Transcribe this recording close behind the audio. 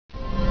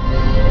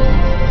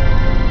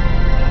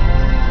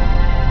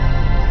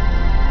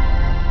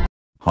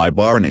Hi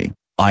Barney,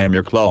 I am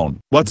your clone.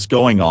 What's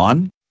going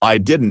on? I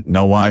didn't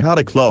know I had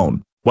a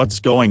clone. What's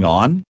going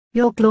on?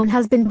 Your clone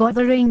has been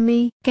bothering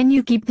me. Can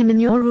you keep him in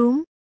your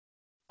room?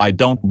 I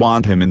don't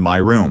want him in my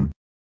room.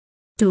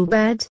 Too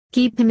bad.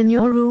 Keep him in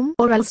your room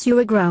or else you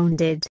are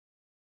grounded.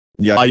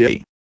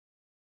 Yay.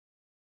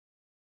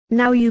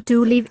 Now you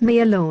two leave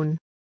me alone.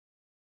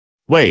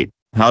 Wait,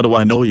 how do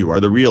I know you are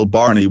the real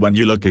Barney when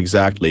you look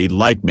exactly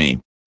like me?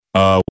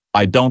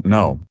 I don't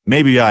know.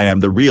 Maybe I am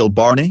the real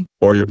Barney,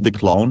 or you're the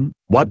clone.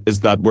 What is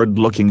that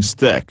weird-looking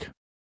stick?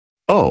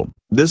 Oh,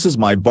 this is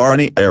my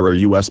Barney error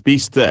USB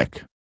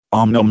stick.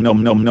 Nom nom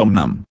nom nom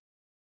nom.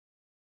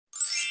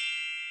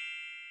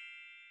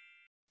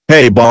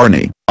 Hey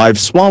Barney, I've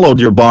swallowed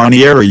your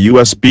Barney error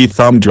USB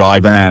thumb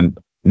drive and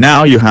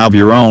now you have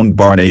your own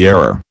Barney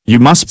error. You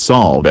must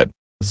solve it.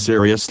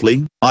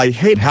 Seriously, I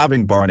hate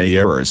having Barney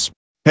errors.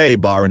 Hey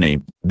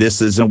Barney,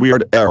 this is a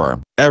weird error.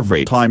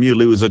 Every time you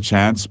lose a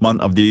chance,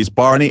 one of these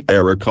Barney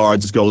error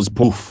cards goes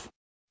poof.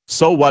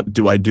 So what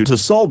do I do to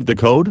solve the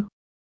code?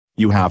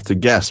 You have to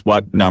guess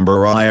what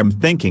number I am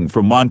thinking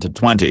from 1 to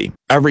 20.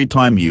 Every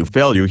time you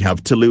fail you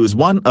have to lose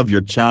one of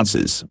your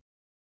chances.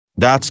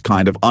 That's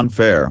kind of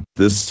unfair.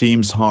 This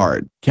seems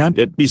hard. Can't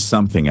it be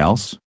something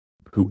else?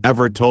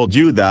 Whoever told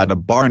you that a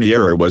Barney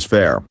error was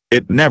fair?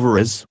 It never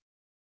is.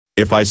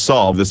 If I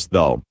solve this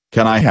though,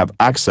 can I have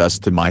access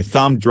to my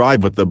thumb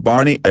drive with the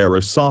Barney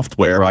error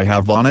software I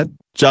have on it?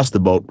 Just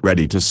about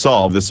ready to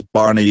solve this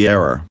Barney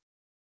error.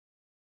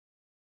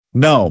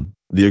 No,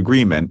 the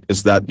agreement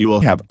is that you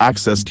will have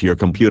access to your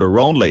computer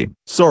only.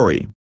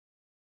 Sorry.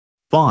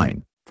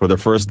 Fine, for the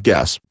first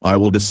guess, I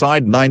will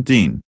decide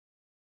 19.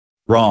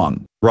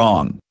 Wrong,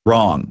 wrong,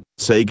 wrong.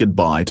 Say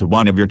goodbye to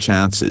one of your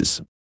chances.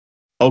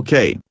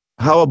 Okay,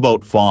 how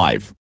about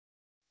 5?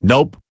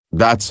 Nope,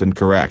 that's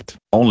incorrect.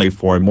 Only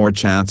 4 more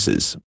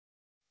chances.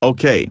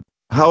 Okay,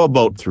 how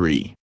about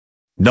 3?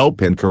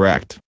 Nope,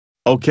 incorrect.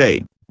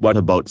 Okay, what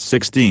about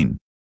 16?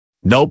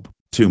 Nope,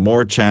 2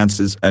 more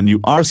chances and you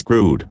are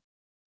screwed.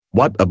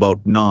 What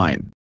about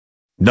 9?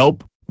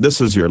 Nope, this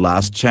is your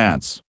last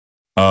chance.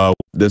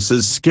 This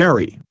is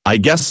scary. I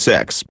guess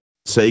 6.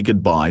 Say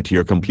goodbye to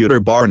your computer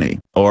Barney,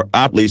 or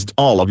at least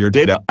all of your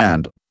data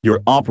and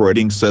your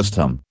operating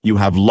system. You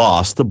have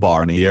lost the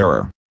Barney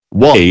error.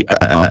 Wait,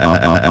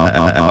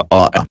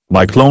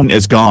 my clone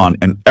is gone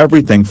and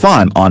everything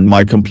fun on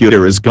my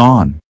computer is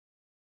gone.